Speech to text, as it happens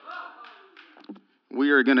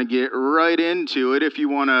We are going to get right into it. If you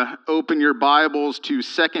want to open your Bibles to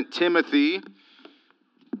 2 Timothy,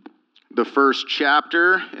 the first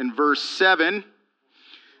chapter, in verse 7,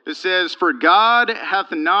 it says, "For God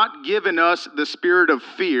hath not given us the spirit of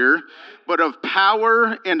fear, but of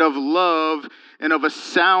power and of love and of a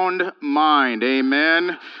sound mind."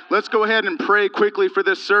 Amen. Let's go ahead and pray quickly for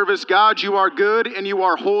this service. God, you are good and you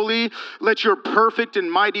are holy. Let your perfect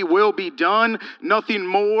and mighty will be done. Nothing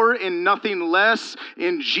more and nothing less.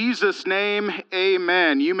 In Jesus' name,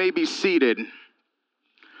 amen. You may be seated.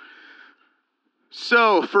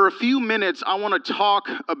 So, for a few minutes, I want to talk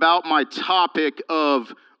about my topic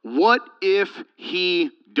of what if he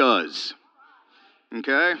does?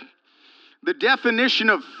 Okay? The definition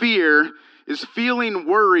of fear is feeling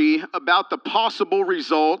worry about the possible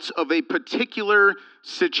results of a particular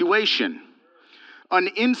situation. An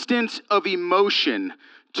instance of emotion,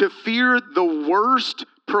 to fear the worst,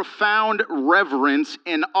 profound reverence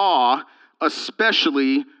and awe,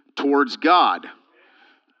 especially towards God.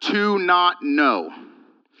 To not know.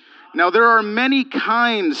 Now, there are many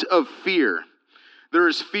kinds of fear. There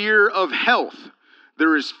is fear of health.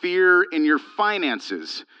 There is fear in your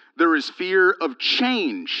finances. There is fear of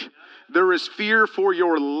change. There is fear for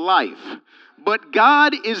your life. But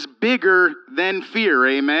God is bigger than fear,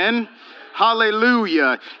 amen?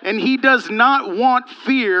 Hallelujah. And he does not want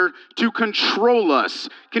fear to control us.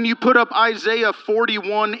 Can you put up Isaiah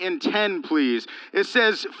 41:10, please? It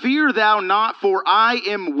says, "Fear thou not, for I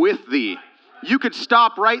am with thee." You could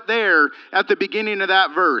stop right there at the beginning of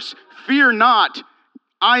that verse. Fear not,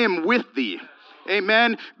 I am with thee.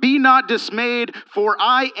 Amen. "Be not dismayed, for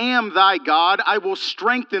I am thy God. I will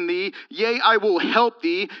strengthen thee. Yea, I will help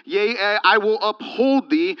thee. Yea, I will uphold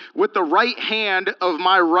thee with the right hand of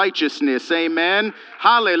my righteousness." Amen.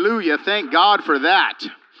 Hallelujah. Thank God for that.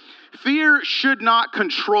 Fear should not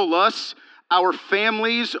control us, our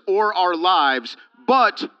families, or our lives,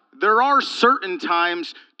 but there are certain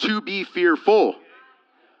times to be fearful.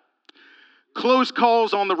 Close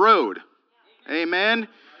calls on the road. Amen.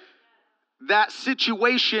 That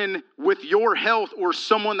situation with your health or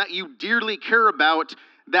someone that you dearly care about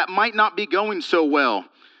that might not be going so well.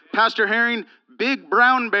 Pastor Herring, big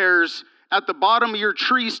brown bears at the bottom of your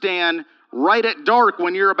tree stand right at dark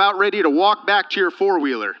when you're about ready to walk back to your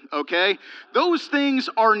four-wheeler, okay? Those things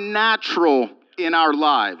are natural in our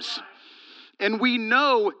lives. And we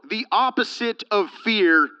know the opposite of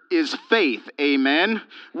fear is faith, amen,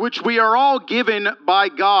 which we are all given by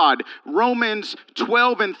God. Romans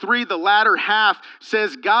 12:3, the latter half,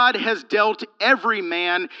 says God has dealt every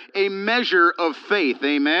man a measure of faith,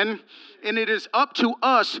 amen. And it is up to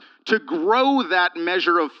us to grow that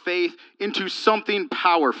measure of faith into something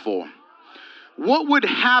powerful. What would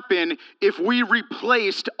happen if we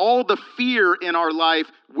replaced all the fear in our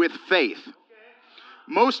life with faith?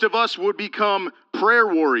 Most of us would become prayer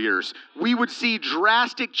warriors. We would see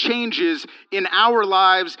drastic changes in our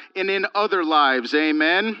lives and in other lives.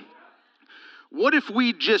 Amen. What if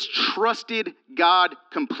we just trusted God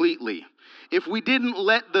completely? If we didn't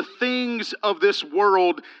let the things of this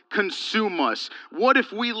world consume us? What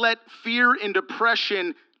if we let fear and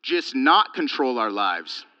depression just not control our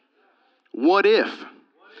lives? What if?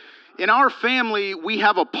 In our family, we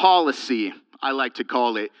have a policy, I like to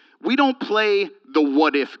call it. We don't play the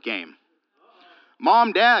what if game.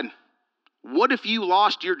 Mom, Dad, what if you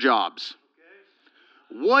lost your jobs?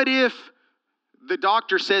 What if the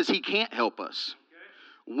doctor says he can't help us?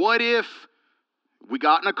 What if we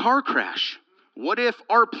got in a car crash? What if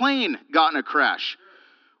our plane got in a crash?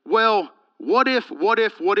 Well, what if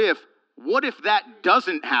that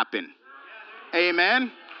doesn't happen?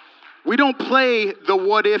 Amen? We don't play the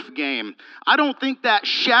what if game. I don't think that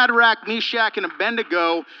Shadrach, Meshach, and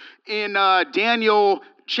Abednego in Daniel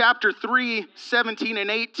chapter 3, 17 and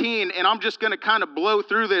 18, and I'm just going to kind of blow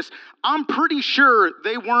through this. I'm pretty sure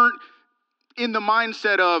they weren't in the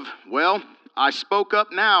mindset of, well, I spoke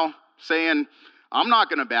up now saying, I'm not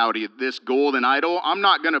going to bow to this golden idol. I'm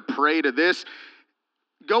not going to pray to this.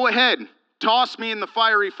 Go ahead. Toss me in the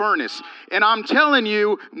fiery furnace. And I'm telling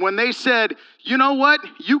you, when they said, you know what?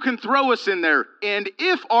 You can throw us in there. And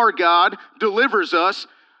if our God delivers us,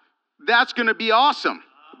 that's going to be awesome.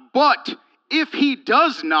 But if he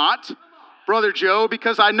does not, Brother Joe,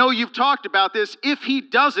 because I know you've talked about this, if he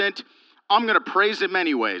doesn't, I'm going to praise him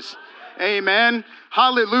anyways. Amen.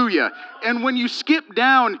 Hallelujah. And when you skip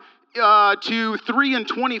down to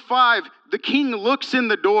 3:25, the king looks in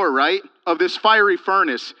the door, right, of this fiery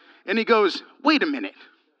furnace. And he goes, wait a minute.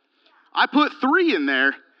 I put 3 in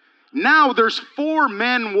there. Now there's 4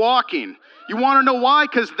 men walking. You want to know why?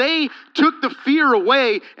 Because they took the fear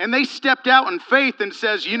away and they stepped out in faith and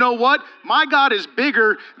says, you know what? My God is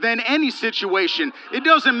bigger than any situation. It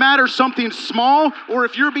doesn't matter something small or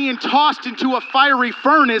if you're being tossed into a fiery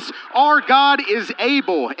furnace, our God is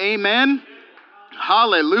able. Amen.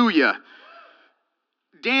 Hallelujah.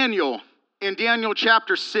 Daniel, in Daniel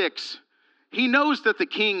chapter 6, he knows that the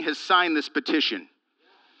king has signed this petition.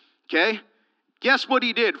 Okay? Guess what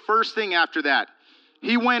he did first thing after that?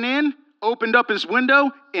 He went in, opened up his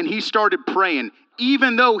window, and he started praying.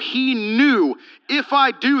 Even though he knew, if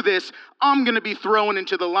I do this, I'm going to be thrown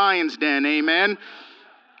into the lion's den. Amen?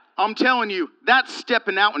 I'm telling you, that's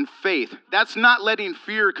stepping out in faith. That's not letting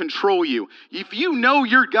fear control you. If you know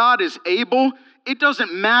your God is able, it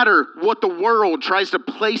doesn't matter what the world tries to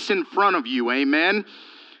place in front of you. Amen?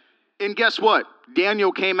 And guess what?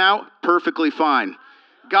 Daniel came out perfectly fine.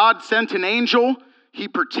 God sent an angel. He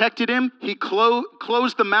protected him. He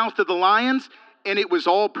closed the mouth of the lions, and it was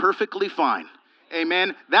all perfectly fine.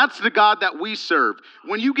 Amen. That's the God that we serve.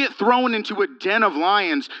 When you get thrown into a den of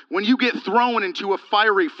lions, when you get thrown into a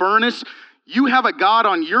fiery furnace, you have a God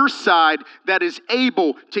on your side that is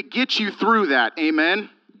able to get you through that. Amen.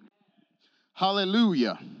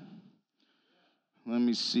 Hallelujah. Let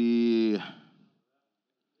me see.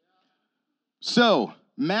 So,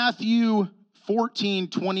 Matthew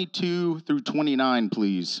 14:22 through 29,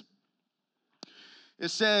 please. It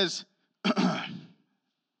says,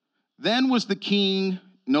 then was the king,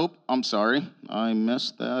 nope, I'm sorry, I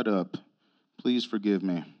messed that up. Please forgive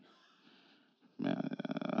me.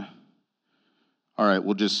 All right,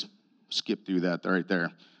 we'll just skip through that right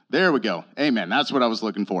there. There we go. Amen. That's what I was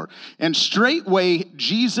looking for. And straightway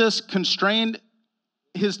Jesus constrained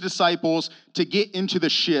his disciples to get into the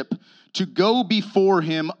ship, to go before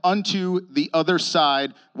him unto the other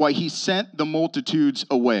side, while he sent the multitudes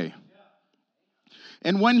away.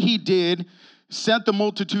 And when he did sent the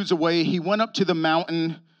multitudes away, he went up to the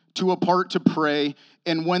mountain to apart to pray.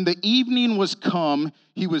 And when the evening was come,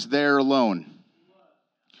 he was there alone.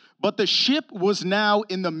 But the ship was now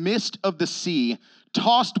in the midst of the sea,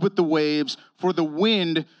 tossed with the waves, for the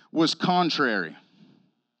wind was contrary.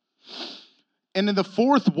 And in the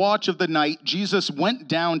fourth watch of the night, Jesus went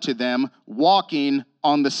down to them, walking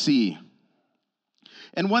on the sea.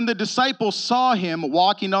 And when the disciples saw him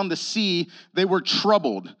walking on the sea, they were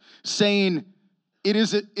troubled, saying,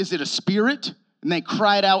 Is it a spirit? And they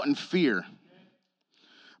cried out in fear.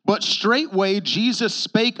 But straightway Jesus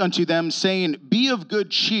spake unto them, saying, Be of good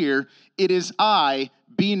cheer, it is I,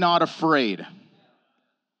 be not afraid.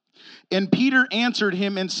 And Peter answered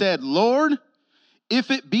him and said, Lord,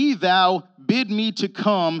 if it be thou, bid me to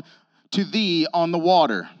come to thee on the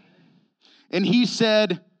water. And he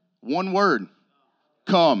said, one word,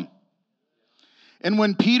 come. And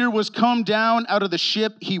when Peter was come down out of the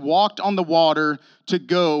ship, he walked on the water to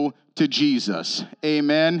go to Jesus.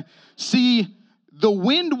 Amen. See, the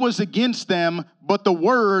wind was against them, but the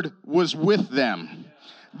word was with them.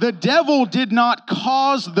 The devil did not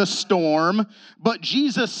cause the storm, but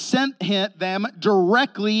Jesus sent them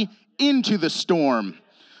directly into the storm.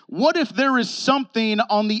 What if there is something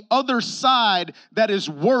on the other side that is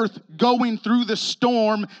worth going through the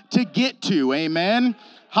storm to get to? Amen.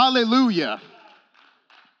 Hallelujah.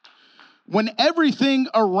 When everything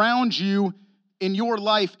around you in your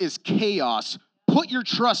life is chaos, put your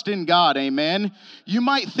trust in God. Amen. You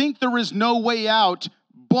might think there is no way out,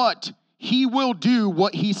 but he will do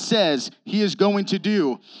what he says he is going to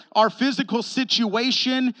do. Our physical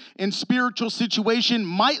situation and spiritual situation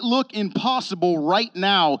might look impossible right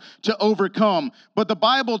now to overcome. But the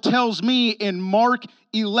Bible tells me in Mark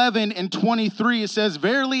 11:23, it says,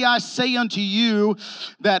 Verily I say unto you,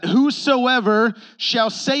 that whosoever shall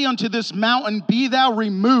say unto this mountain, Be thou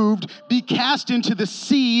removed, be cast into the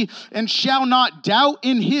sea, and shall not doubt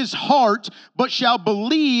in his heart, but shall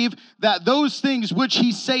believe that those things which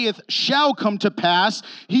he saith shall come to pass,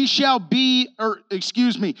 he shall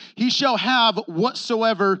have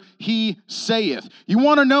whatsoever he saith. You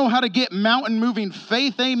want to know how to get mountain moving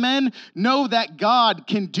faith? Amen. Know that God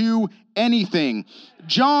can do anything.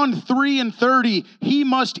 John 3:30, he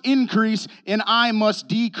must increase and I must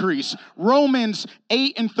decrease. Romans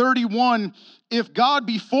 8:31, if God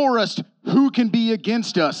be for us, who can be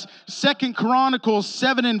against us? 2 Chronicles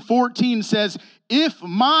 7:14 says, if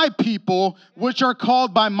my people, which are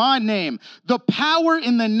called by my name, the power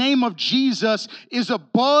in the name of Jesus is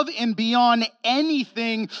above and beyond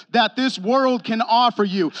anything that this world can offer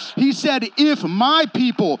you. He said, if my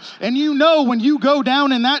people, and you know when you go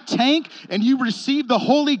down in that tank and you receive the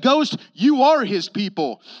Holy Ghost, you are his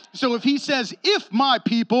people. So if he says, if my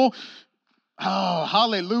people, oh,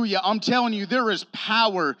 hallelujah, I'm telling you, there is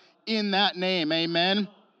power in that name. Amen.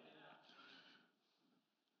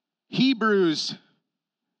 Hebrews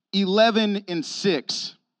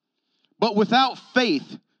 11:6. But without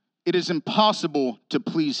faith, it is impossible to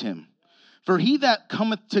please him. For he that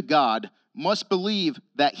cometh to God must believe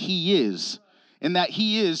that he is, and that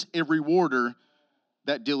he is a rewarder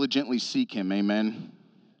that diligently seek him. Amen.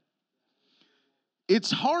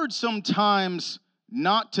 It's hard sometimes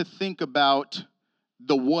not to think about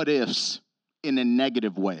the what ifs in a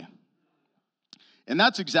negative way. And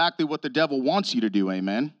that's exactly what the devil wants you to do.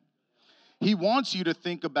 Amen. He wants you to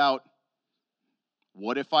think about,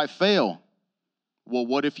 what if I fail? Well,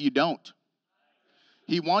 what if you don't?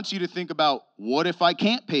 He wants you to think about, what if I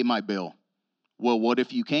can't pay my bill? Well, what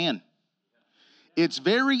if you can? It's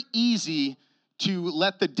very easy to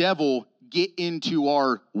let the devil get into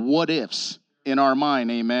our what ifs in our mind,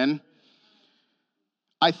 amen?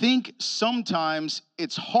 I think sometimes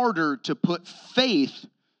it's harder to put faith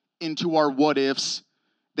into our what ifs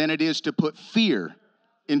than it is to put fear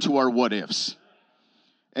into our what ifs.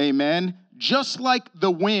 Amen? Just like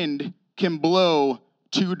the wind can blow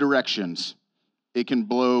two directions. It can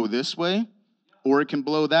blow this way or it can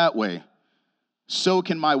blow that way. So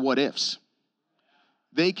can my what ifs.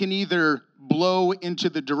 They can either blow into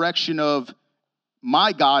the direction of,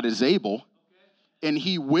 my God is able and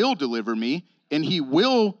he will deliver me and he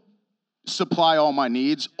will supply all my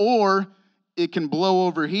needs, or it can blow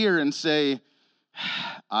over here and say,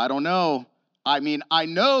 I don't know. I mean, I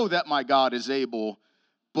know that my God is able,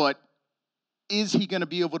 but is he going to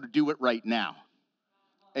be able to do it right now?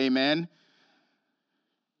 Amen.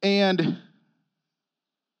 And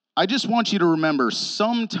I just want you to remember,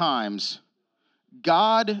 sometimes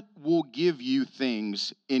God will give you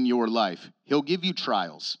things in your life. He'll give you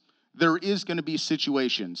trials. There is going to be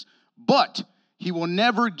situations, but he will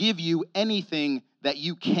never give you anything that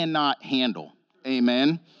you cannot handle.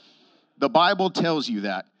 Amen. The Bible tells you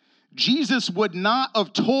that. Jesus would not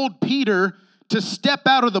have told Peter to step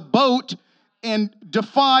out of the boat and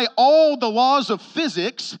defy all the laws of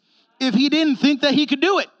physics if he didn't think that he could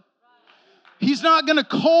do it. He's not going to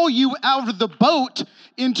call you out of the boat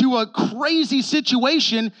into a crazy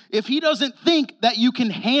situation if he doesn't think that you can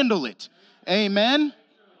handle it. Amen?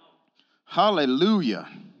 Hallelujah.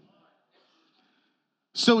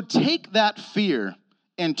 So take that fear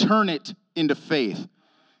and turn it into faith.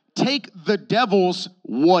 Take the devil's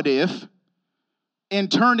what if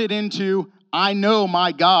and turn it into, I know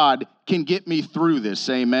my God can get me through this.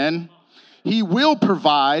 Amen? He will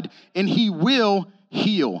provide and he will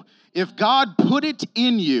heal. If God put it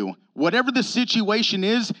in you, whatever the situation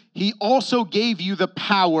is, he also gave you the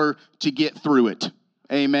power to get through it.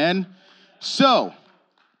 Amen? So,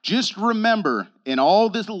 just remember, in all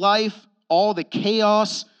this life, all the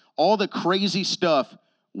chaos, all the crazy stuff,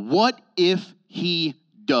 what if he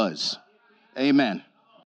does? Amen.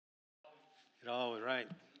 Oh, right.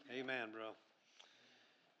 Amen, bro.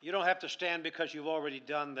 You don't have to stand because you've already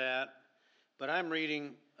done that, but I'm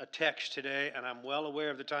reading a text today, and I'm well aware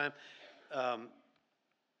of the time.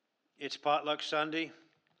 It's Potluck Sunday.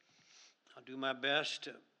 I'll do my best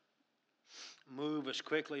to move as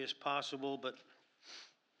quickly as possible, but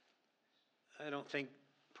I don't think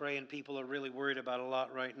praying people are really worried about a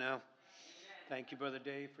lot right now. Thank you, Brother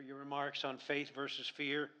Dave, for your remarks on faith versus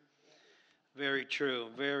fear. Very true.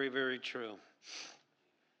 Very, very true.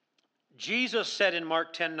 Jesus said in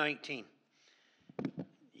Mark 10:19,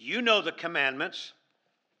 you know the commandments.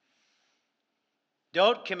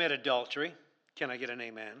 Don't commit adultery. Can I get an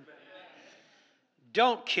amen?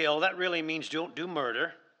 Don't kill. That really means don't do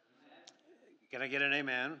murder. Can I get an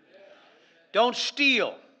amen? Don't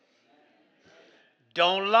steal.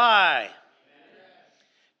 Don't lie.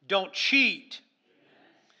 Don't cheat.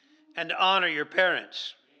 And honor your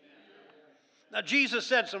parents. Now, Jesus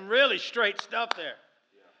said some really straight stuff there.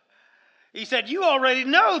 He said, you already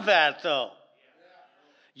know that, though.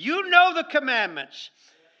 You know the commandments.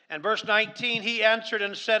 And verse 19, he answered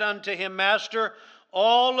and said unto him, Master,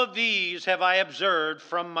 all of these have I observed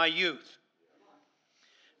from my youth.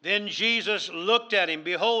 Then Jesus looked at him,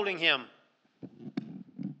 beholding him,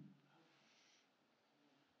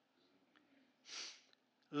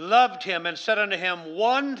 loved him, and said unto him,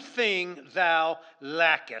 one thing thou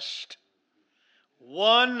lackest.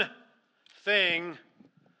 One thing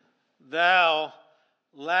thou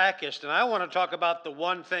lackest. And I want to talk about the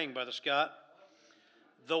one thing, Brother Scott.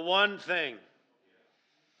 The one thing.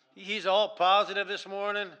 He's all positive this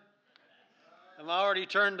morning. I've already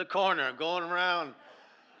turned the corner. I'm going around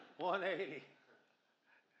 180.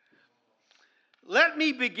 Let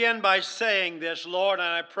me begin by saying this, Lord, and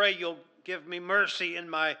I pray you'll give me mercy in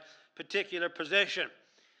my particular position.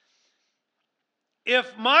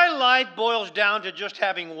 If my life boils down to just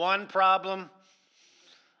having one problem,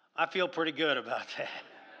 I feel pretty good about that.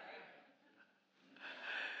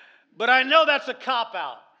 But I know that's a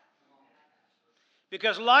cop-out.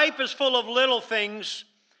 Because life is full of little things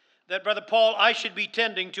that, Brother Paul, I should be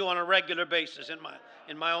tending to on a regular basis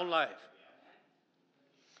in my own life.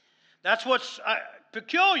 That's what's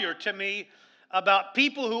peculiar to me about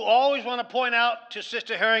people who always want to point out to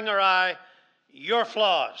Sister Herring or I your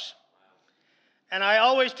flaws. And I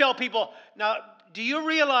always tell people, now, do you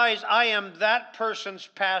realize I am that person's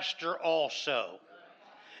pastor also?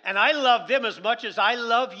 And I love them as much as I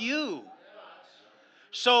love you.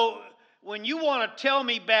 So when you want to tell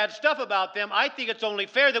me bad stuff about them, I think it's only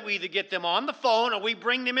fair that we either get them on the phone or we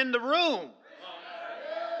bring them in the room.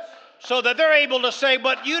 So that they're able to say,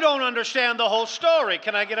 but you don't understand the whole story.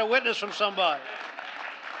 Can I get a witness from somebody?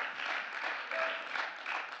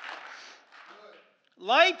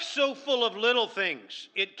 Life's so full of little things,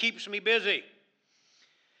 it keeps me busy.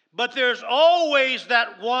 But there's always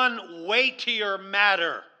that one weightier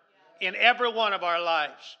matter in every one of our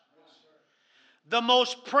lives. The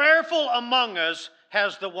most prayerful among us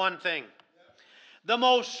has the one thing. The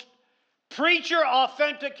most preacher,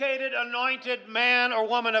 authenticated, anointed man or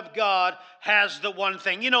woman of God has the one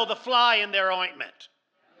thing. You know, the fly in their ointment.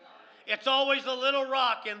 It's always the little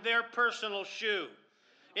rock in their personal shoe.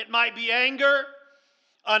 It might be anger,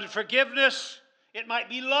 unforgiveness. It might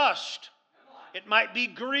be lust. It might be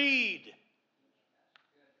greed.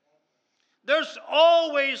 There's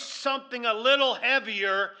always something a little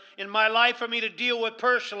heavier in my life for me to deal with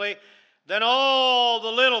personally than all the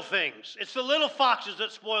little things. It's the little foxes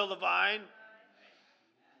that spoil the vine.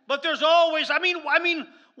 But there's always, I mean,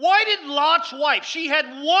 why did Lot's wife, she had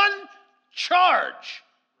one charge.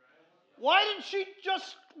 Why didn't she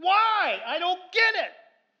just, why? I don't get it.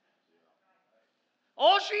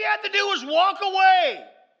 All she had to do was walk away.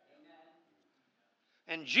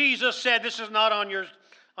 And Jesus said, this is not on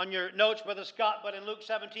your notes, Brother Scott, but in Luke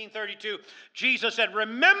 17:32, Jesus said,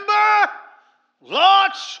 remember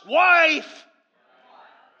Lot's wife.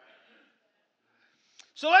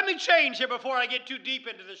 So let me change here before I get too deep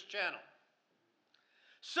into this channel.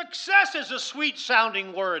 Success is a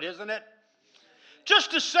sweet-sounding word, isn't it?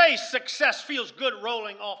 Just to say success feels good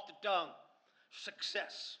rolling off the tongue.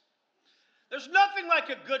 Success. There's nothing like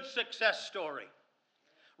a good success story.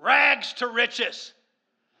 Rags to riches.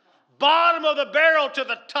 Bottom of the barrel to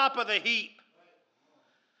the top of the heap.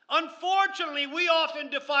 Unfortunately, we often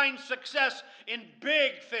define success in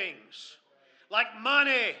big things, like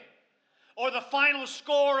money or the final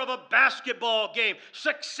score of a basketball game.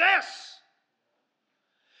 Success.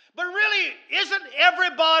 But really,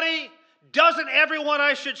 doesn't everyone,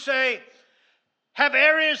 I should say, have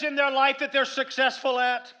areas in their life that they're successful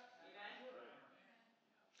at?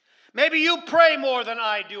 Maybe you pray more than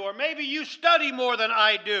I do, or maybe you study more than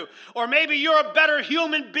I do, or maybe you're a better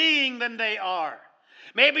human being than they are.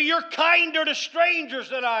 Maybe you're kinder to strangers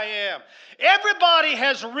than I am. Everybody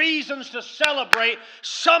has reasons to celebrate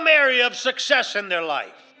some area of success in their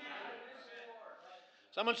life.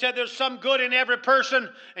 Someone said there's some good in every person,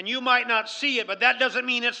 and you might not see it, but that doesn't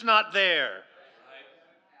mean it's not there.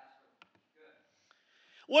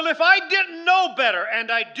 Well, if I didn't know better, and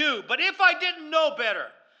I do, but if I didn't know better,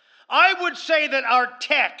 I would say that our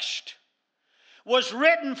text was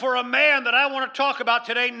written for a man that I want to talk about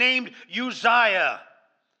today named Uzziah.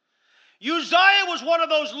 Uzziah was one of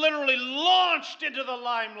those literally launched into the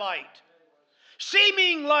limelight.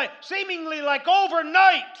 Seemingly like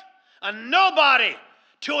overnight, a nobody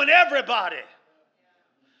to an everybody.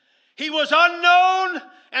 He was unknown,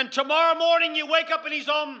 and tomorrow morning you wake up and he's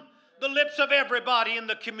on the lips of everybody in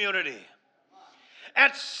the community.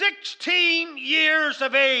 At 16 years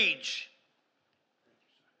of age,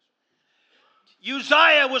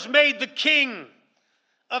 Uzziah was made the king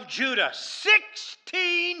of Judah.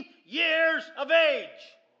 16 years of age.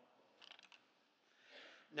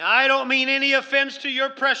 Now, I don't mean any offense to your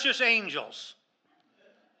precious angels.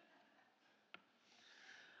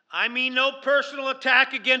 I mean no personal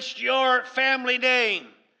attack against your family name.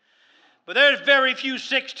 But there's very few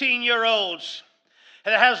 16-year-olds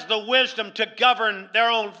that has the wisdom to govern their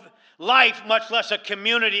own life, much less a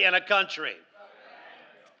community and a country.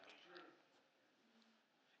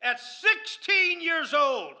 At 16 years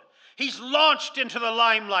old, he's launched into the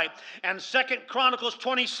limelight. And 2 Chronicles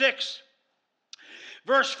 26,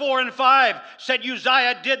 verse 4 and 5 said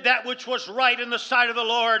Uzziah did that which was right in the sight of the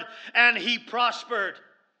Lord, and he prospered.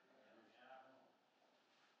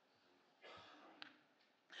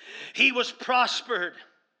 He was prospered.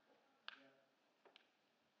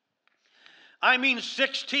 I mean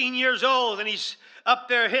 16 years old, and he's up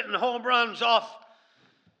there hitting home runs off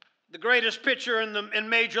the greatest pitcher in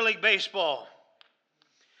Major League Baseball.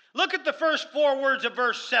 Look at the first 4 words of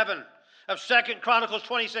verse 7 of 2 Chronicles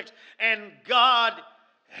 26. And God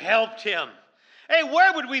helped him. Hey,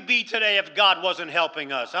 where would we be today if God wasn't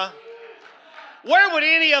helping us, huh? Where would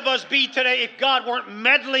any of us be today if God weren't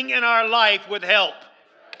meddling in our life with help?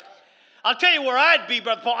 I'll tell you where I'd be,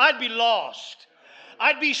 Brother Paul. I'd be lost.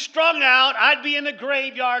 I'd be strung out. I'd be in the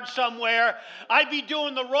graveyard somewhere. I'd be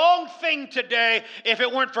doing the wrong thing today if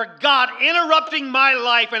it weren't for God interrupting my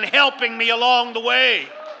life and helping me along the way.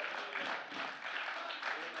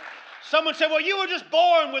 Someone said, well, you were just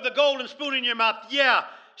born with a golden spoon in your mouth. Yeah,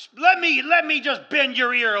 let me just bend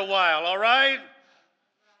your ear a while, all right?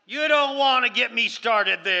 You don't want to get me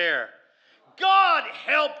started there. God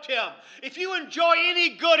helped him. If you enjoy any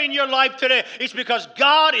good in your life today, it's because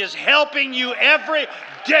God is helping you every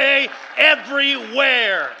day,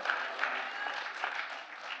 everywhere.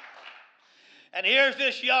 And here's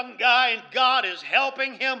this young guy, and God is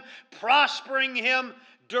helping him, prospering him,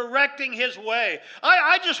 directing his way.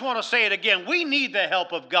 I just want to say it again. We need the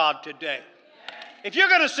help of God today. If you're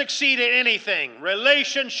going to succeed in anything,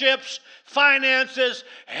 relationships, finances,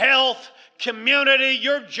 health, community,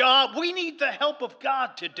 your job, we need the help of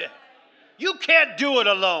God today. You can't do it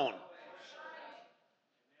alone.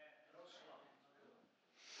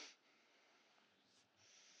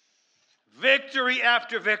 Victory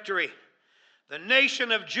after victory. The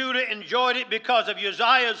nation of Judah enjoyed it because of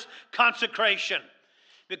Uzziah's consecration,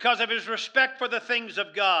 because of his respect for the things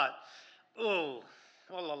of God. Oh,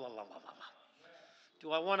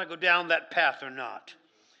 do I want to go down that path or not?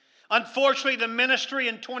 Unfortunately, the ministry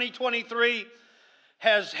in 2023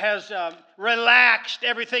 has relaxed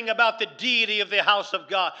everything about the deity of the house of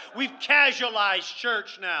God. We've casualized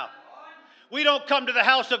church now. We don't come to the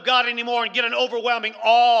house of God anymore and get an overwhelming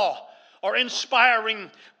awe or inspiring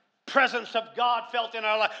presence of God felt in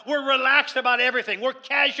our life. We're relaxed about everything. We're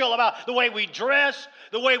casual about the way we dress,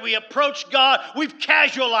 the way we approach God. We've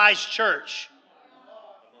casualized church.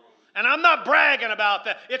 And I'm not bragging about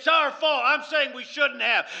that. It's our fault. I'm saying we shouldn't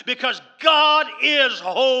have, because God is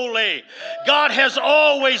holy. God has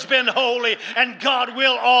always been holy, and God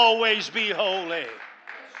will always be holy.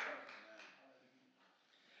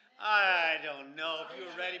 I don't know if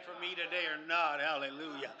you're ready for me today or not.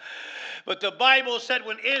 Hallelujah. But the Bible said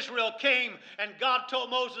when Israel came and God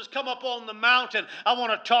told Moses, come up on the mountain, I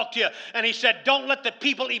want to talk to you. And he said, don't let the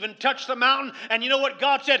people even touch the mountain. And you know what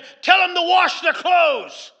God said? Tell them to wash their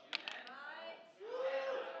clothes.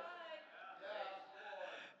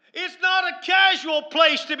 It's not a casual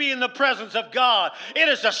place to be in the presence of God. It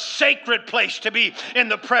is a sacred place to be in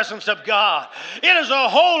the presence of God. It is a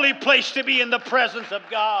holy place to be in the presence of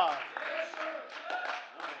God.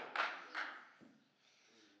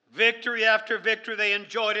 Victory after victory, they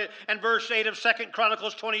enjoyed it. And verse 8 of 2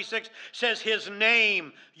 Chronicles 26 says his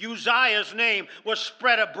name, Uzziah's name, was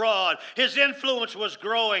spread abroad. His influence was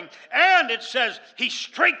growing. And it says he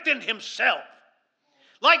strengthened himself.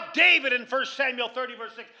 Like David in 1 Samuel 30,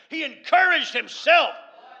 verse 6, he encouraged himself.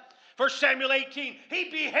 1 Samuel 18, he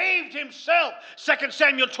behaved himself. 2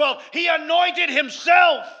 Samuel 12, he anointed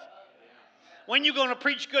himself. When you going to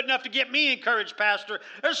preach good enough to get me encouraged, Pastor?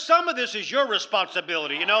 There's some of this is your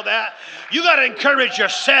responsibility. You know that? You got to encourage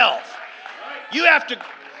yourself. You have to.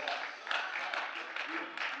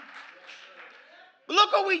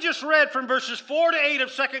 Look what we just read from verses 4 to 8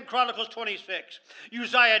 of 2 Chronicles 26.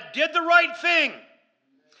 Uzziah did the right thing.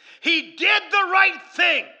 He did the right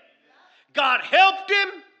thing. God helped him.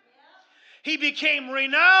 He became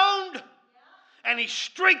renowned. And he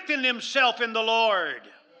strengthened himself in the Lord.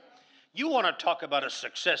 You want to talk about a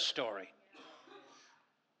success story.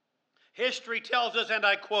 History tells us, and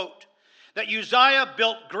I quote, that Uzziah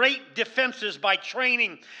built great defenses by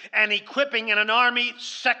training and equipping in an army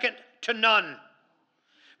second to none.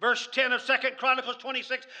 Verse 10 of 2 Chronicles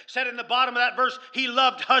 26 said in the bottom of that verse, he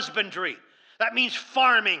loved husbandry. That means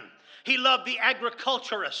farming. He loved the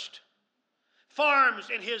agriculturist. Farms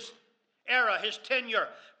in his era, his tenure,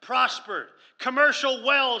 prospered. Commercial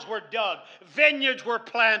wells were dug. Vineyards were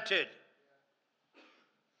planted.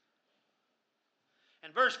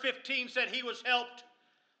 And verse 15 said he was helped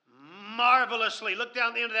marvelously. Look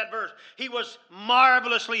down the end of that verse. He was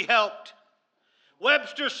marvelously helped.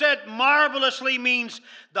 Webster said marvelously means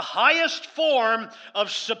the highest form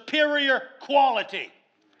of superior quality.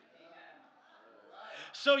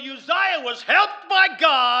 So Uzziah was helped by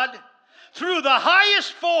God through the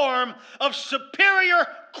highest form of superior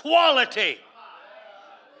quality.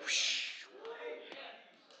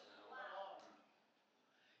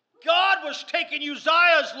 God was taking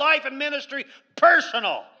Uzziah's life and ministry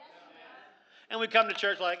personal. And we come to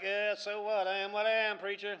church like, yeah, so what? I am what I am,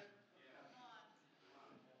 preacher.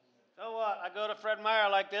 So what? I go to Fred Meyer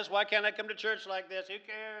like this. Why can't I come to church like this? Who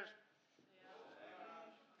cares?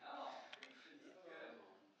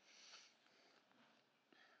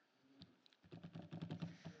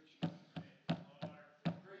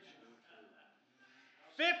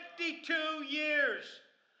 "52 years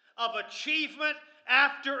of achievement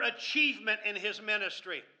after achievement in his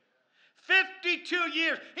ministry. 52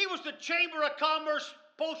 years. He was the Chamber of Commerce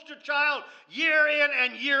poster child year in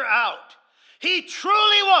and year out. He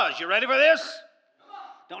truly was. You ready for this?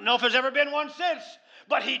 Don't know if there's ever been one since,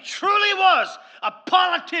 but he truly was a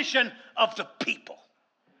politician of the people.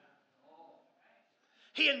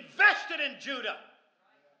 He invested in Judah,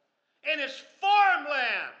 in his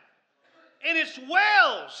farmland, in his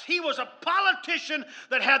wells. He was a politician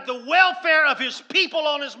that had the welfare of his people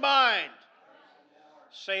on his mind.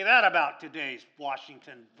 Say that about today's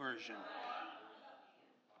Washington version.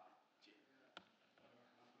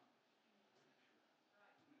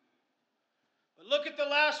 But look at the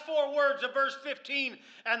last 4 words of verse 15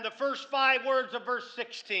 and the first 5 words of verse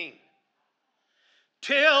 16.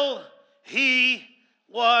 Till he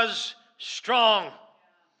was strong.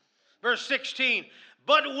 Verse 16.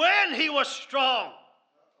 But when he was strong.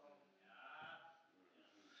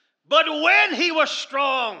 But when he was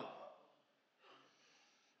strong.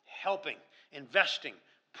 Helping, investing,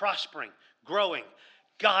 prospering, growing,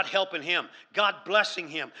 God helping him, God blessing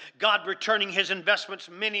him, God returning his investments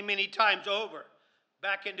many, many times over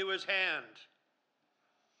back into his hand.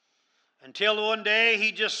 Until one day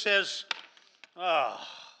he just says, oh,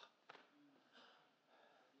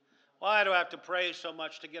 why do I have to pray so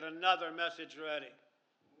much to get another message ready?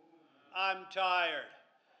 I'm tired.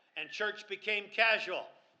 And church became casual.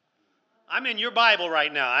 I'm in your Bible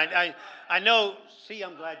right now. I know. See,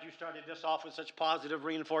 I'm glad you started this off with such positive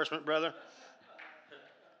reinforcement, brother.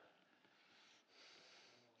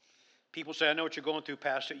 People say, I know what you're going through,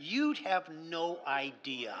 Pastor. You'd have no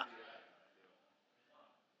idea.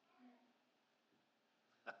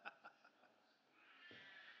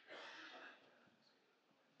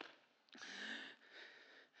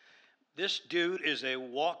 This dude is a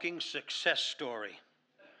walking success story.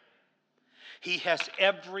 He has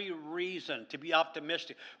every reason to be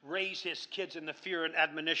optimistic. Raise his kids in the fear and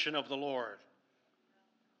admonition of the Lord.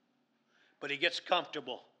 But he gets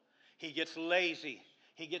comfortable. He gets lazy.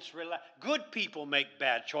 He gets relaxed. Good people make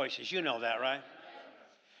bad choices. You know that, right?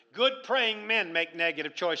 Good praying men make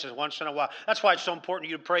negative choices once in a while. That's why it's so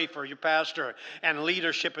important you pray for your pastor and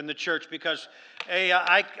leadership in the church, because hey,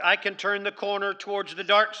 I can turn the corner towards the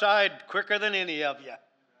dark side quicker than any of you.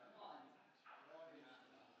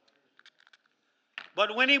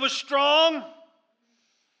 But when he was strong,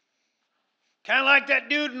 kind of like that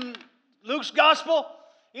dude in Luke's gospel,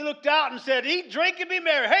 he looked out and said, eat, drink, and be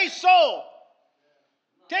merry. Hey, soul,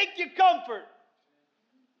 take your comfort.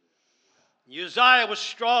 Uzziah was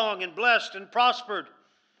strong and blessed and prospered,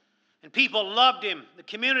 and people loved him. The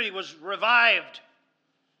community was revived.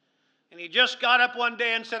 And he just got up one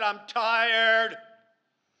day and said, I'm tired.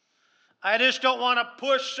 I just don't want to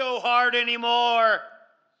push so hard anymore.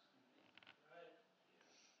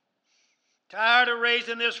 Tired of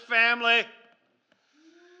raising this family.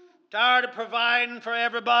 Tired of providing for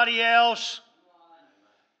everybody else.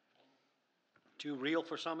 Too real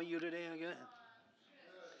for some of you today, I guess.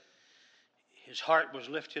 His heart was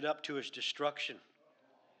lifted up to his destruction.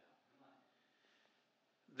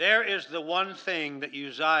 There is the one thing that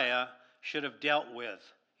Uzziah should have dealt with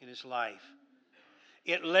in his life.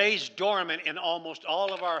 It lays dormant in almost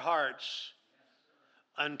all of our hearts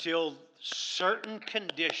until certain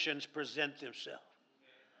conditions present themselves.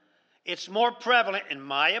 It's more prevalent, in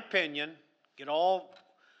my opinion, get all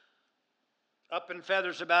up in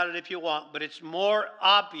feathers about it if you want, but it's more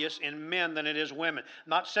obvious in men than it is women. I'm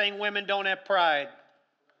not saying women don't have pride.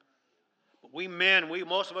 But we men,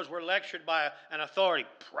 most of us were lectured by an authority,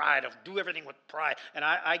 pride, of do everything with pride. And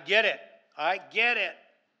I get it. I get it.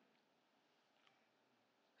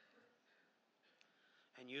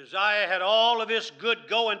 And Uzziah had all of this good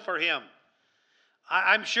going for him.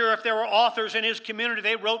 I'm sure if there were authors in his community,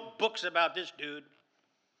 they wrote books about this dude.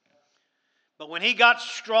 But when he got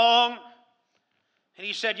strong, and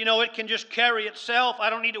he said, it can just carry itself. I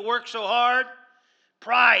don't need to work so hard.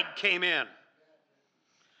 Pride came in.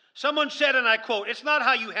 Someone said, and I quote, it's not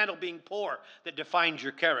how you handle being poor that defines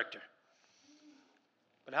your character,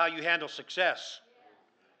 but how you handle success.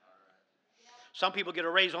 Some people get a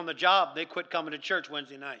raise on the job. They quit coming to church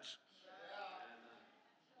Wednesday nights.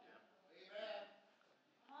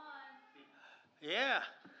 Yeah.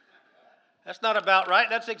 That's not about right.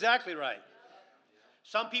 That's exactly right.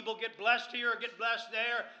 Some people get blessed here or get blessed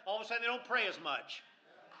there. All of a sudden they don't pray as much.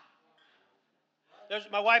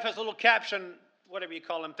 my wife has a little caption, whatever you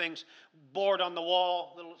call them things, board on the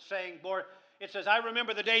wall, little saying board. It says, I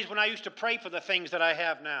remember the days when I used to pray for the things that I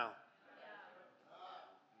have now.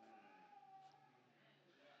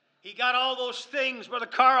 He got all those things, Brother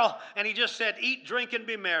Carl, and he just said, eat, drink, and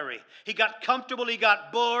be merry. He got comfortable, he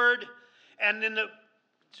got bored, and in the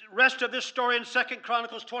rest of this story in 2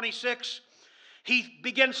 Chronicles 26, he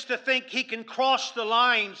begins to think he can cross the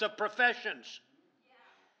lines of professions.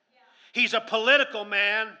 He's a political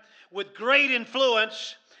man with great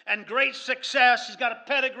influence and great success. He's got a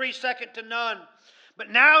pedigree second to none. But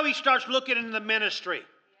now he starts looking into the ministry.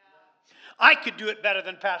 I could do it better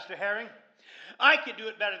than Pastor Herring. I could do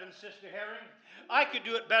it better than Sister Herring. I could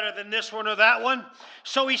do it better than this one or that one.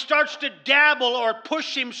 So he starts to dabble or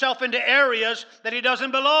push himself into areas that he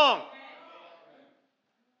doesn't belong.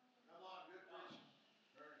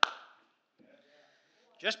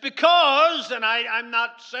 Just because, and I'm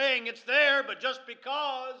not saying it's there, but just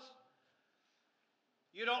because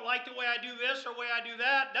you don't like the way I do this or the way I do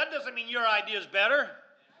that, that doesn't mean your idea is better.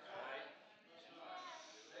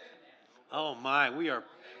 Oh my, we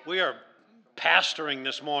are pastoring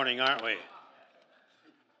this morning, aren't we?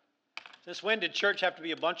 Since when did church have to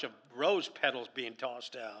be a bunch of rose petals being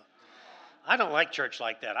tossed out? I don't like church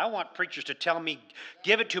like that. I want preachers to tell me,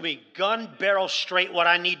 give it to me gun barrel straight what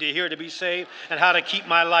I need to hear to be saved and how to keep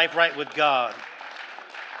my life right with God.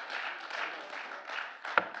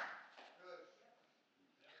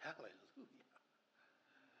 Hallelujah.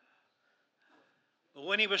 But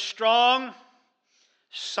when he was strong,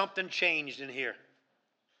 something changed in here.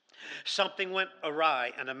 Something went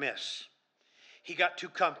awry and amiss. He got too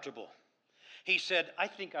comfortable. He said, I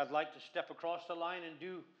think I'd like to step across the line and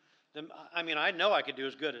do I know I could do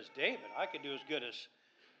as good as David. I could do as good as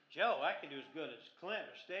Joe. I could do as good as Clint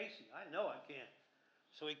or Stacy. I know I can.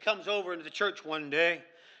 So he comes over into the church one day.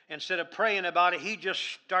 Instead of praying about it, he just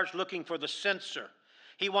starts looking for the censer.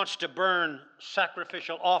 He wants to burn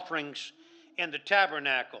sacrificial offerings in the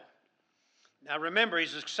tabernacle. Now remember,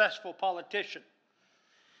 he's a successful politician.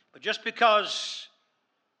 But just because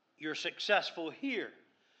you're successful here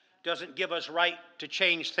doesn't give us right to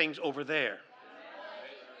change things over there.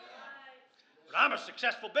 But I'm a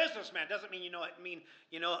successful businessman. Doesn't mean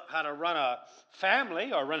you know how to run a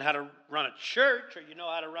family or how to run a church or you know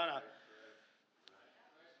how to run a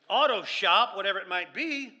auto shop, whatever it might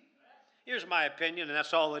be. Here's my opinion, and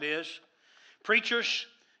that's all it is. Preachers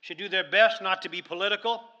should do their best not to be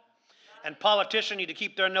political, and politicians need to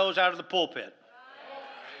keep their nose out of the pulpit.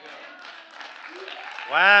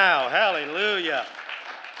 Wow, hallelujah.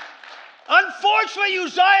 Unfortunately,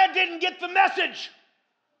 Uzziah didn't get the message.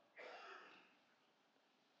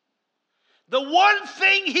 The one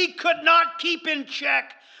thing he could not keep in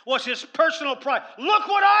check was his personal pride. Look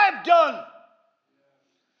what I've done.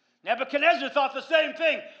 Nebuchadnezzar thought the same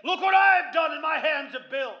thing. Look what I've done and my hands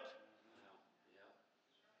have built.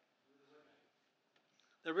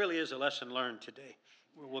 There really is a lesson learned today.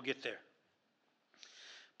 We'll get there.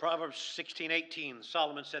 Proverbs 16:18,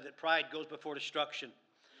 Solomon said that pride goes before destruction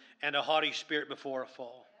and a haughty spirit before a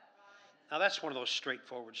fall. Now that's one of those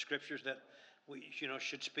straightforward scriptures that we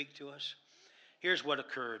should speak to us. Here's what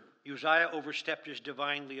occurred. Uzziah overstepped his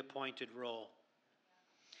divinely appointed role.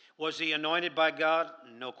 Was he anointed by God?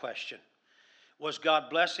 No question. Was God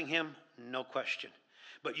blessing him? No question.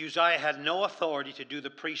 But Uzziah had no authority to do the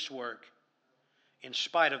priest's work in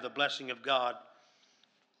spite of the blessing of God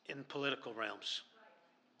in political realms.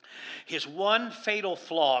 His one fatal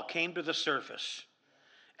flaw came to the surface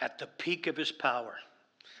at the peak of his power.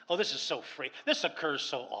 Oh, this is so free. This occurs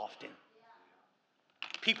so often.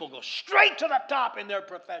 People go straight to the top in their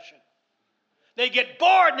profession. They get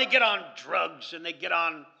bored and they get on drugs and they get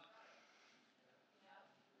on,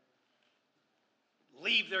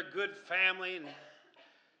 leave their good family and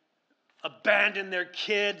abandon their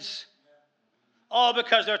kids, all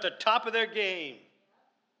because they're at the top of their game.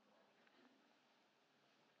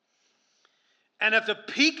 And at the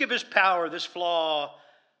peak of his power, this flaw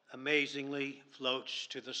amazingly floats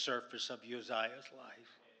to the surface of Uzziah's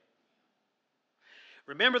life.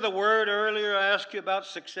 Remember the word earlier I asked you about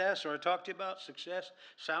success, or I talked to you about success?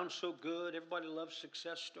 Sounds so good. Everybody loves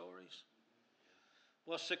success stories.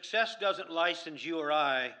 Well, success doesn't license you or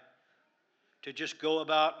I to just go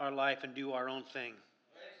about our life and do our own thing.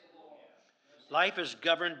 Life is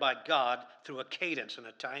governed by God through a cadence and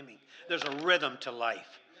a timing. There's a rhythm to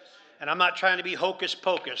life. And I'm not trying to be hocus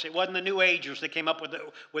pocus. It wasn't the New Agers that came up with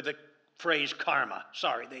the phrase karma.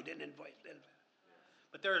 Sorry, they didn't invite them.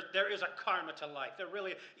 But there is a karma to life.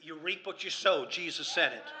 You reap what you sow. Jesus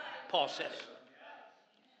said it. Paul said it.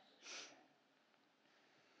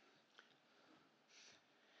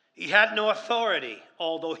 He had no authority,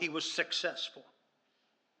 although he was successful.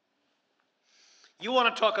 You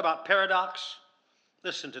want to talk about paradox?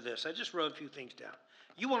 Listen to this. I just wrote a few things down.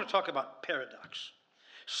 You want to talk about paradox.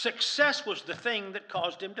 Success was the thing that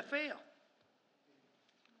caused him to fail.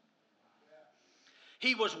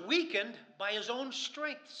 He was weakened by his own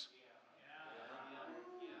strengths.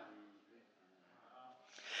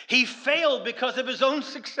 He failed because of his own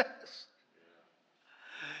success.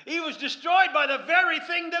 He was destroyed by the very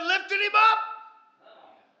thing that lifted him up.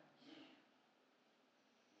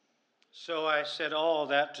 So I said all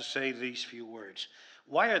that to say these few words.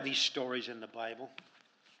 Why are these stories in the Bible?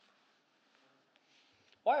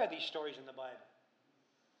 Why are these stories in the Bible?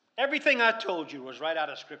 Everything I told you was right out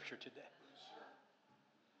of Scripture today.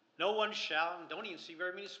 No one shouting. Don't even see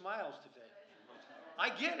very many smiles today. I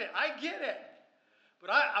get it.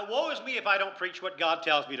 But woe is me if I don't preach what God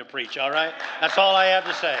tells me to preach, all right? That's all I have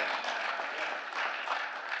to say.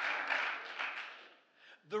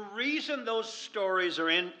 The reason those stories are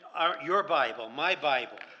in your Bible, my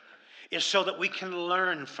Bible, is so that we can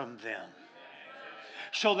learn from them.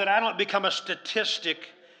 So that I don't become a statistic.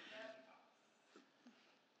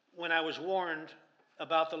 When I was warned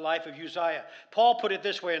about the life of Uzziah, Paul put it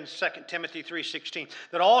this way in 2 Timothy 3:16,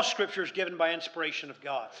 that all Scripture is given by inspiration of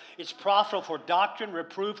God. It's profitable for doctrine,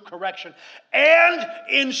 reproof, correction, and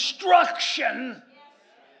instruction.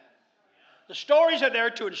 The stories are there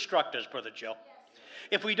to instruct us, Brother Joe.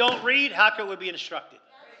 If we don't read, how can we be instructed?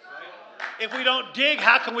 If we don't dig,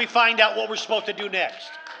 how can we find out what we're supposed to do next?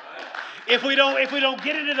 If we don't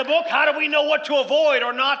get into the book, how do we know what to avoid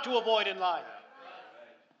or not to avoid in life?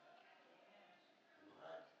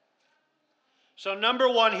 So number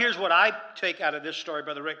one, here's what I take out of this story,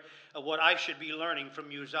 Brother Rick, of what I should be learning from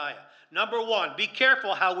Uzziah. Number one, be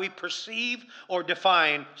careful how we perceive or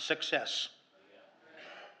define success.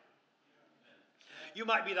 You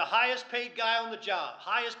might be the highest paid guy on the job,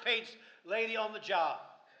 highest paid lady on the job.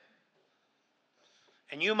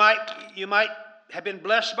 And you might have been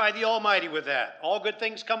blessed by the Almighty with that. All good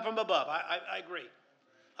things come from above. I agree.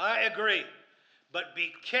 I agree. But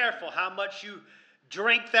be careful how much you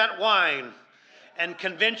drink that wine and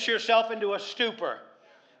convince yourself into a stupor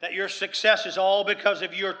that your success is all because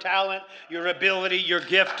of your talent, your ability, your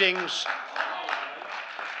giftings.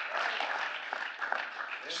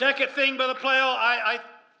 Second thing, Brother Pleo, I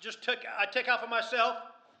take out for myself.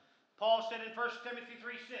 Paul said in 1 Timothy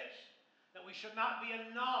 3:6 that we should not be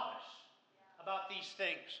a novice about these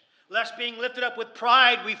things, lest being lifted up with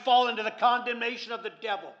pride we fall into the condemnation of the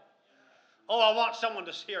devil. Oh, I want someone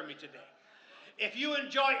to hear me today. If you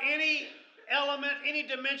enjoy any element, any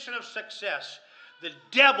dimension of success, the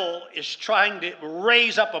devil is trying to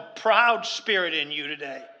raise up a proud spirit in you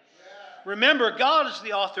today. Remember, God is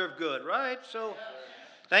the author of good, right? So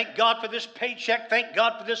thank God for this paycheck. Thank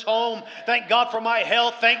God for this home. Thank God for my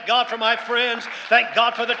health. Thank God for my friends. Thank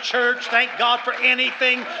God for the church. Thank God for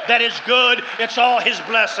anything that is good. It's all His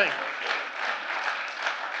blessing.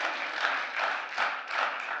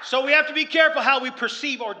 So we have to be careful how we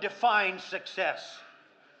perceive or define success.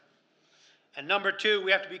 And number two,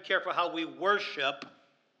 we have to be careful how we worship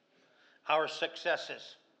our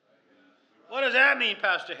successes. What does that mean,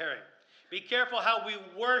 Pastor Harry? Be careful how we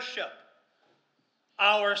worship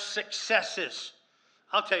our successes.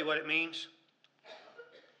 I'll tell you what it means.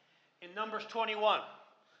 In Numbers 21,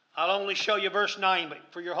 I'll only show you verse 9, but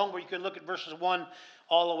for your homework, you can look at verses 1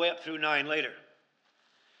 all the way up through 9 later.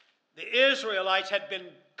 The Israelites had been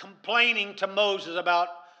complaining to Moses about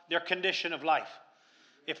their condition of life.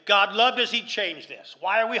 If God loved us, He'd change this.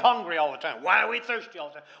 Why are we hungry all the time? Why are we thirsty all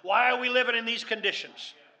the time? Why are we living in these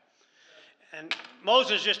conditions? And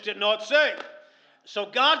Moses just didn't know what to say. So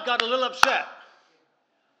God got a little upset.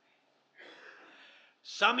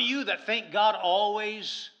 Some of you that think God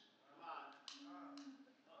always...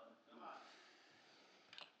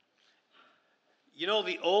 You know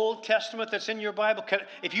the Old Testament that's in your Bible?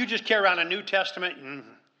 If you just carry around a New Testament,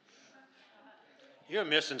 you're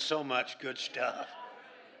missing so much good stuff.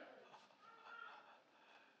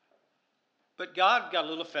 But God got a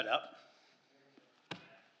little fed up.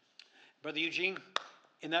 Brother Eugene,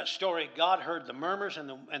 in that story, God heard the murmurs and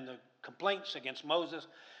the complaints against Moses,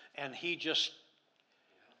 and He just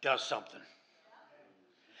does something.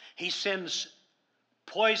 He sends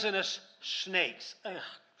poisonous snakes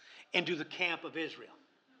into the camp of Israel.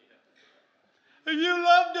 And you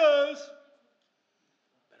loved us.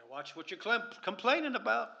 Better watch what you're complaining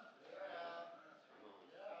about.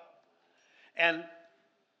 And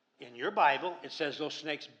in your Bible, it says those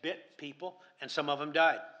snakes bit people, and some of them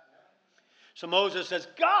died. So Moses says,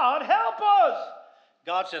 God, help us.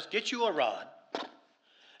 God says, get you a rod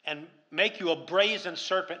and make you a brazen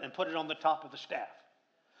serpent and put it on the top of the staff.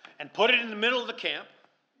 And put it in the middle of the camp.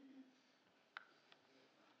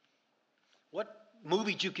 What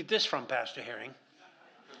movie did you get this from, Pastor Herring?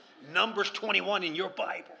 Numbers 21 in your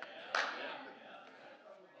Bible.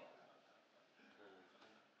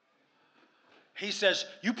 He says,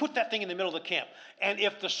 you put that thing in the middle of the camp. And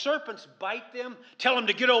if the serpents bite them, tell them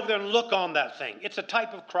to get over there and look on that thing. It's a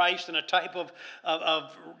type of Christ and a type of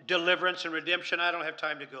deliverance and redemption. I don't have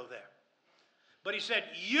time to go there. But he said,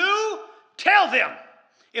 you tell them,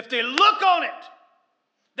 if they look on it,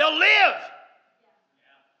 they'll live.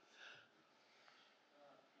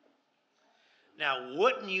 Now,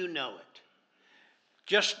 wouldn't you know it?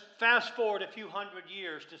 Just fast forward a few hundred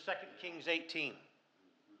years to 2 Kings 18.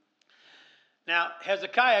 Now,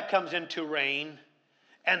 Hezekiah comes into reign,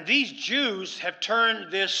 and these Jews have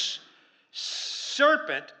turned this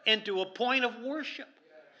serpent into a point of worship.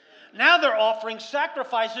 Now they're offering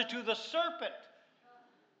sacrifices to the serpent.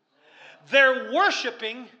 They're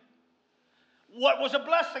worshiping what was a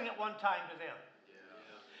blessing at one time to them.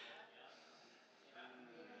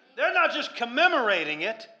 They're not just commemorating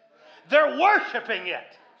it, they're worshiping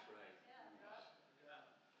it.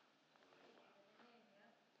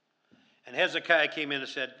 And Hezekiah came in and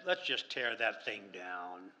said, let's just tear that thing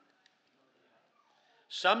down.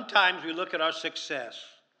 Sometimes we look at our success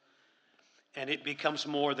and it becomes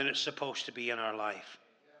more than it's supposed to be in our life.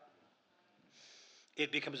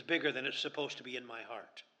 It becomes bigger than it's supposed to be in my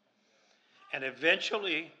heart. And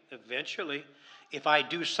eventually, if I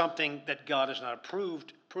do something that God is not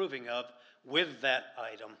approving of with that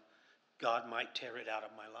item, God might tear it out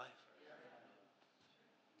of my life.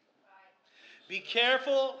 Be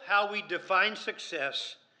careful how we define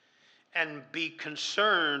success, and be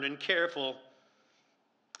concerned and careful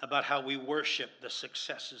about how we worship the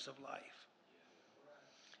successes of life.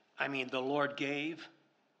 I mean, the Lord gave,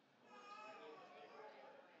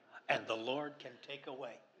 and the Lord can take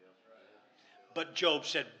away. But Job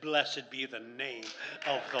said, blessed be the name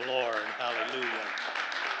of the Lord. Hallelujah.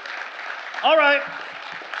 All right.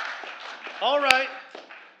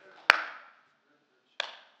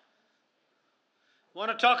 I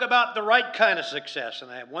want to talk about the right kind of success. And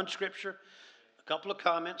I have one scripture, a couple of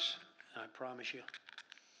comments, I promise you.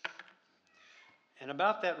 And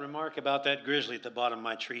about that remark about that grizzly at the bottom of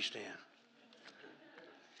my tree stand.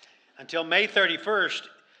 Until May 31st,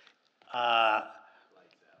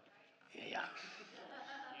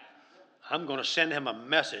 I'm going to send him a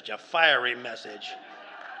message, a fiery message.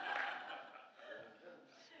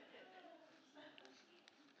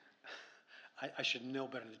 I should know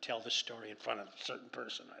better to tell this story in front of a certain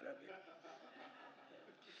person right up here.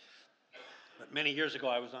 But many years ago,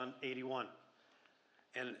 I was on 81,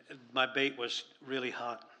 and my bait was really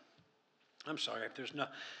hot. I'm sorry, if there's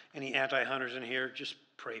any anti-hunters in here, just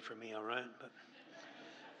pray for me, all right?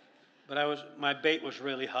 But my bait was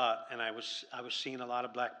really hot, and I was seeing a lot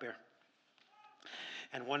of black bear.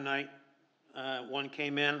 And one night, one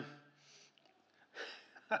came in,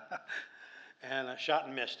 and I shot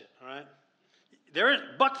and missed it, all right?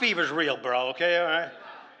 Buck fever's real, bro, okay, all right?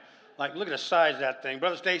 Like, look at the size of that thing.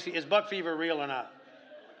 Brother Stacy, is buck fever real or not?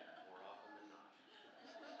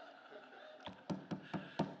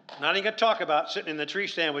 Not even going to talk about sitting in the tree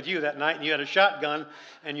stand with you that night and you had a shotgun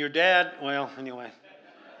and your dad, well, anyway.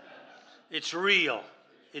 It's real.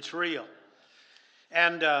 It's real.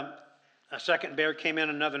 And a second bear came in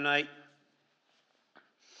another night,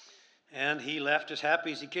 and he left as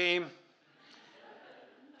happy as he came.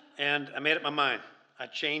 And I made up my mind. I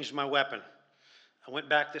changed my weapon. I went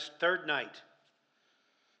back this third night,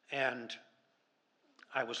 and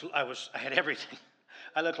I had everything.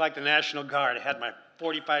 I looked like the National Guard. I had my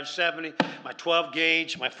 45-70, my 12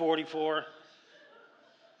 gauge, my 44.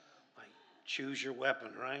 Like, choose your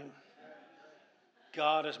weapon, right?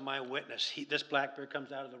 God is my witness. This black bear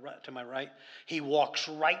comes out of to my right. He walks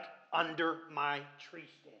right under my tree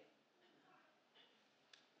stand.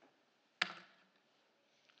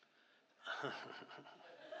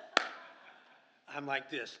 I'm like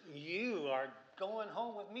this. You are going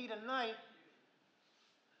home with me tonight.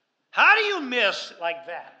 How do you miss like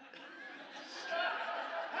that?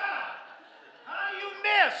 How do you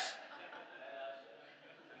miss?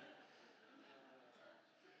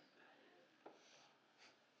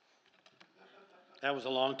 That was a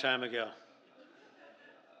long time ago.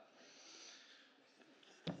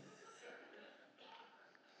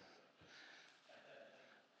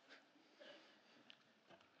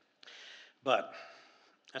 But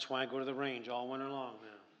that's why I go to the range all winter long now.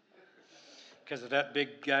 Because if that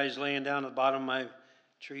big guy's laying down at the bottom of my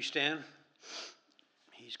tree stand,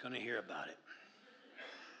 he's going to hear about it.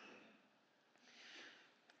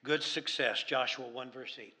 Good success, Joshua 1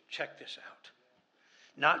 verse 8. Check this out.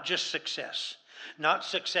 Not just success. Not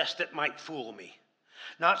success that might fool me.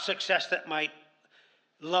 Not success that might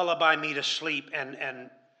lullaby me to sleep and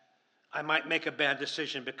I might make a bad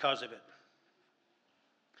decision because of it.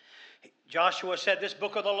 Joshua said, this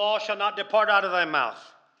book of the law shall not depart out of thy mouth,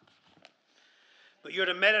 but you're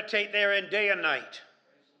to meditate therein day and night,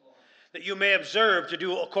 that you may observe to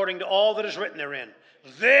do according to all that is written therein.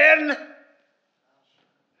 Then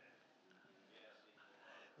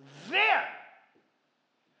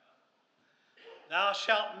thou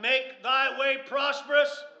shalt make thy way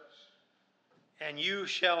prosperous, and you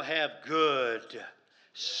shall have good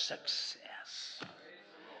success.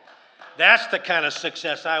 That's the kind of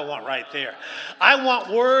success I want right there. I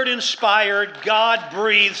want word-inspired,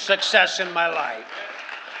 God-breathed success in my life.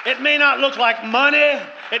 It may not look like money.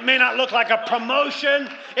 It may not look like a promotion.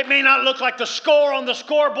 It may not look like the score on the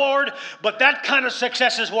scoreboard, but that kind of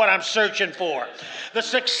success is what I'm searching for. The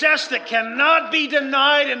success that cannot be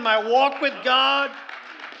denied in my walk with God,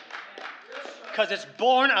 because it's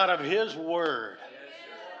born out of His Word.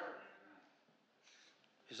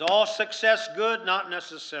 Is all success good? Not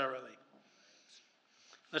necessarily.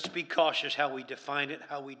 Let's be cautious how we define it,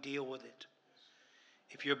 how we deal with it.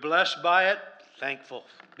 If you're blessed by it, thankful.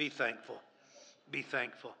 Be thankful. Be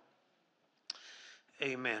thankful.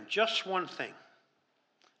 Amen. Just one thing.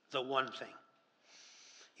 The one thing.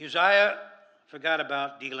 Uzziah forgot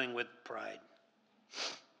about dealing with pride.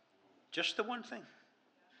 Just the one thing.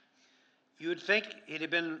 You would think he'd have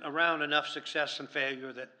been around enough success and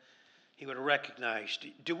failure that he would have recognized.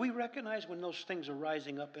 Do we recognize when those things are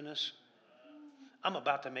rising up in us? I'm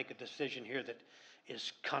about to make a decision here that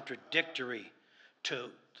is contradictory to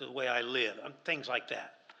the way I live. Things like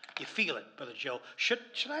that. You feel it, Brother Joe. Should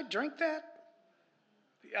I drink that?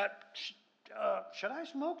 Should I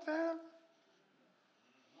smoke that?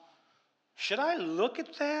 Should I look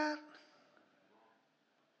at that?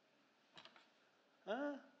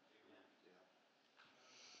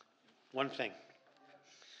 One thing.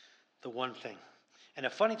 The one thing. And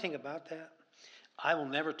the funny thing about that, I will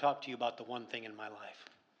never talk to you about the one thing in my life.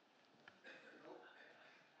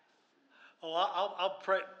 Oh,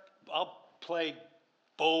 I'll play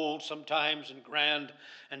bold sometimes and grand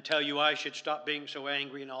and tell you I should stop being so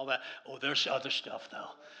angry and all that. Oh, there's other stuff, though.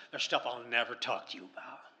 There's stuff I'll never talk to you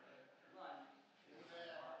about.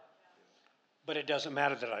 But it doesn't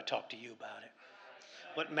matter that I talk to you about it.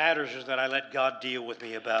 What matters is that I let God deal with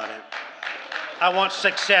me about it. I want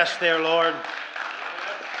success there, Lord.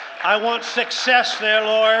 I want success there,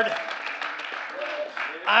 Lord.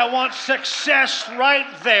 I want success right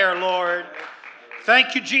there, Lord.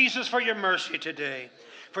 Thank you, Jesus, for your mercy today,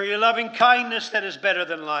 for your loving kindness that is better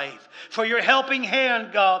than life, for your helping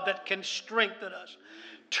hand, God, that can strengthen us,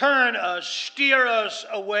 turn us, steer us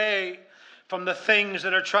away from the things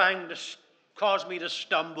that are trying to cause me to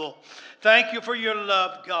stumble. Thank you for your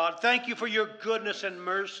love, God. Thank you for your goodness and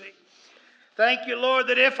mercy. Thank you, Lord,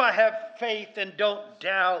 that if I have faith and don't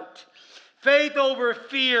doubt, faith over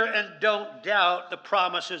fear and don't doubt the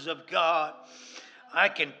promises of God, I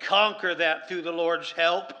can conquer that through the Lord's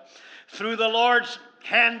help, through the Lord's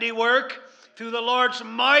handiwork, through the Lord's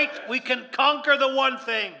might. We can conquer the one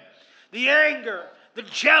thing, the anger, the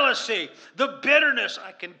jealousy, the bitterness.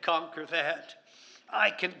 I can conquer that.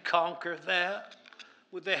 I can conquer that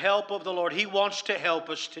with the help of the Lord. He wants to help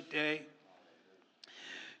us today.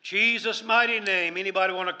 Jesus' mighty name.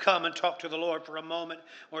 Anybody want to come and talk to the Lord for a moment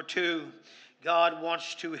or two? God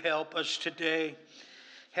wants to help us today.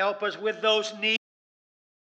 Help us with those needs.